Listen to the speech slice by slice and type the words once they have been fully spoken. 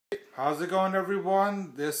How's it going,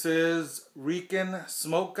 everyone? This is Rican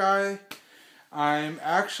Smoke Guy. I'm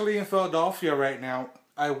actually in Philadelphia right now.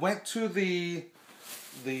 I went to the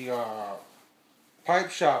pipe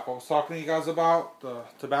shop I was talking to you guys about, the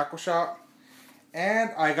tobacco shop, and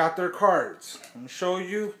I got their cards. Let me show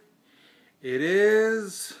you. It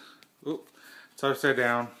is, it's upside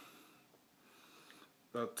down.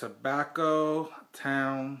 The Tobacco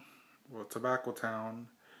Town,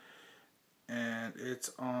 and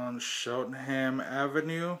it's on Cheltenham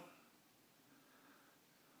Avenue.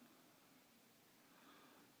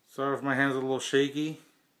 Sorry if my hands are a little shaky.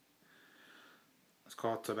 It's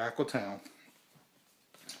called Tobacco Town.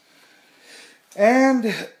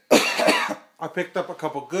 And I picked up a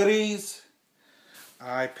couple goodies.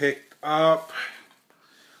 I picked up,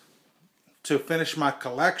 to finish my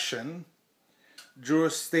collection, Drew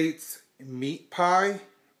Estate's meat pie.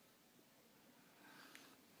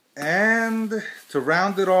 And to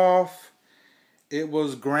round it off, it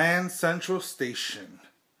was Grand Central Station.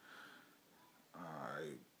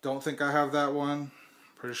 I don't think I have that one.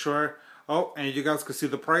 Pretty sure. Oh, and you guys can see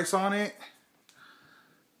the price on it.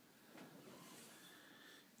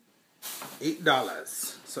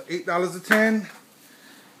 $8. So $8 a tin.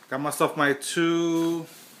 Got myself my 2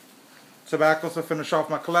 tobaccos to finish off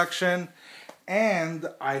my collection. And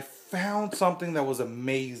I found something that was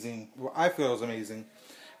amazing. Well, I feel it was amazing.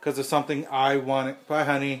 Because it's something I wanted. Bye,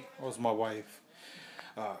 honey. That was my wife.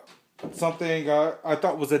 Something I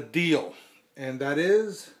thought was a deal. And that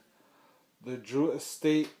is the Drew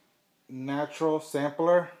Estate Natural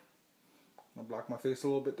Sampler. I'm going to block my face a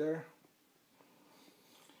little bit there.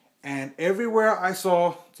 And everywhere I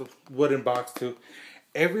saw, it's a wooden box too.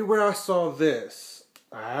 Everywhere I saw this,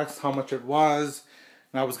 I asked how much it was.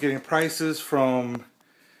 And I was getting prices from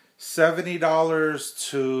 $70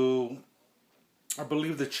 to, I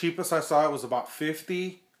believe the cheapest I saw it was about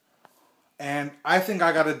 $50. And I think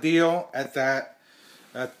I got a deal at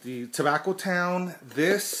the Tobacco Town.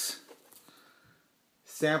 This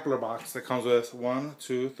sampler box that comes with 1,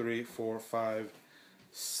 2, 3, 4, 5,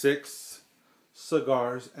 6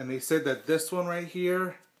 cigars. And they said that this one right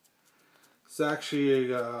here is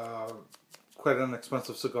actually quite an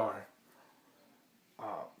expensive cigar.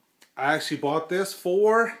 I actually bought this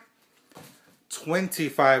for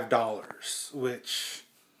 $25, which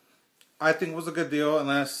I think was a good deal,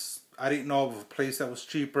 unless I didn't know of a place that was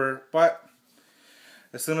cheaper. But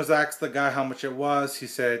as soon as I asked the guy how much it was, he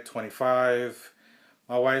said $25.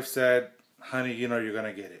 My wife said, honey, you know you're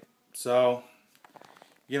gonna get it. So,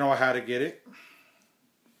 you know I had to get it.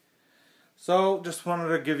 So, just wanted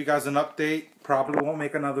to give you guys an update. Probably won't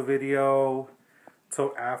make another video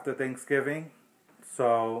till after Thanksgiving.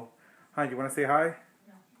 So, honey, you want to say hi?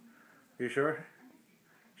 No. You sure?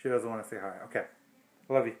 She doesn't want to say hi. Okay.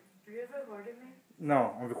 Love you. Are you recording me?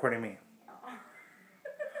 No, I'm recording me. Oh.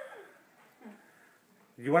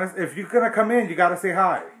 You want to? If you're gonna come in, you gotta say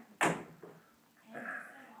hi.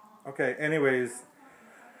 Okay. Anyways,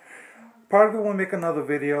 probably won't make another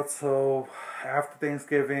video till after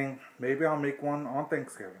Thanksgiving. Maybe I'll make one on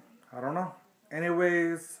Thanksgiving. I don't know.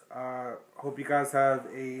 Anyways, hope you guys have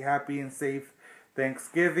a happy and safe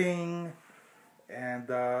Thanksgiving, and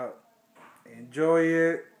enjoy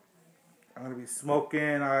it. I'm gonna be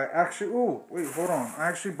smoking. I actually, wait, hold on. I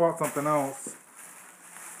actually bought something else.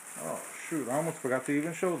 Oh shoot! I almost forgot to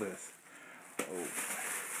even show this. Oh.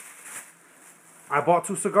 I bought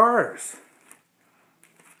 2 cigars.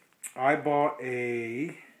 I bought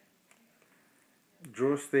a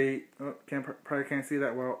Drew Estate. Oh, probably can't see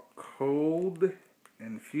that well. Cold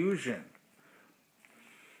Infusion.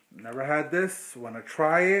 Never had this. Want to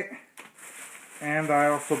try it. And I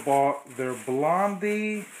also bought their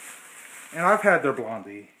Blondie. And I've had their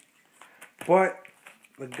Blondie. But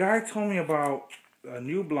the guy told me about a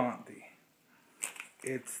new Blondie.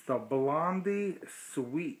 It's the Blondie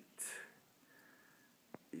Sweet.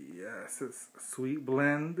 Yes, it's a sweet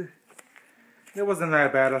blend. It wasn't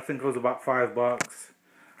that bad. I think it was about $5.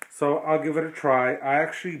 So I'll give it a try. I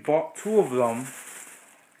actually bought 2 of them.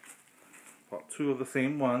 Bought 2 of the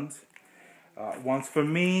same ones. One's for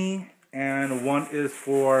me, and one is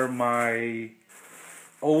for my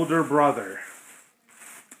older brother.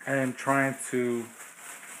 I'm trying to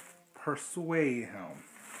persuade him.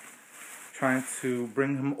 Trying to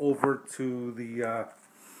bring him over to the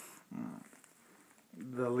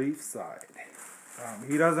leaf side.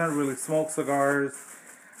 He doesn't really smoke cigars.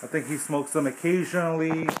 I think he smokes them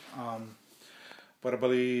occasionally. But I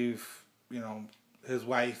believe, his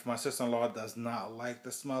wife, my sister-in-law, does not like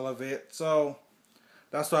the smell of it. So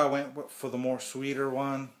that's why I went for the more sweeter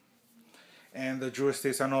one. And the Drew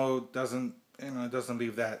Estates, I know, doesn't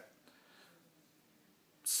leave that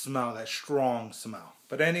smell, that strong smell.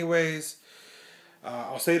 But anyways,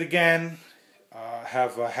 I'll say it again.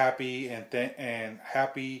 Have a happy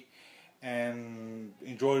and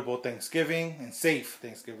enjoyable Thanksgiving and safe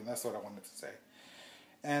Thanksgiving. That's what I wanted to say.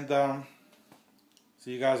 And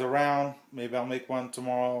see you guys around. Maybe I'll make one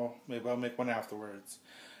tomorrow. Maybe I'll make one afterwards.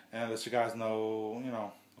 And let you guys know,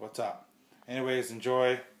 what's up. Anyways,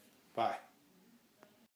 enjoy. Bye.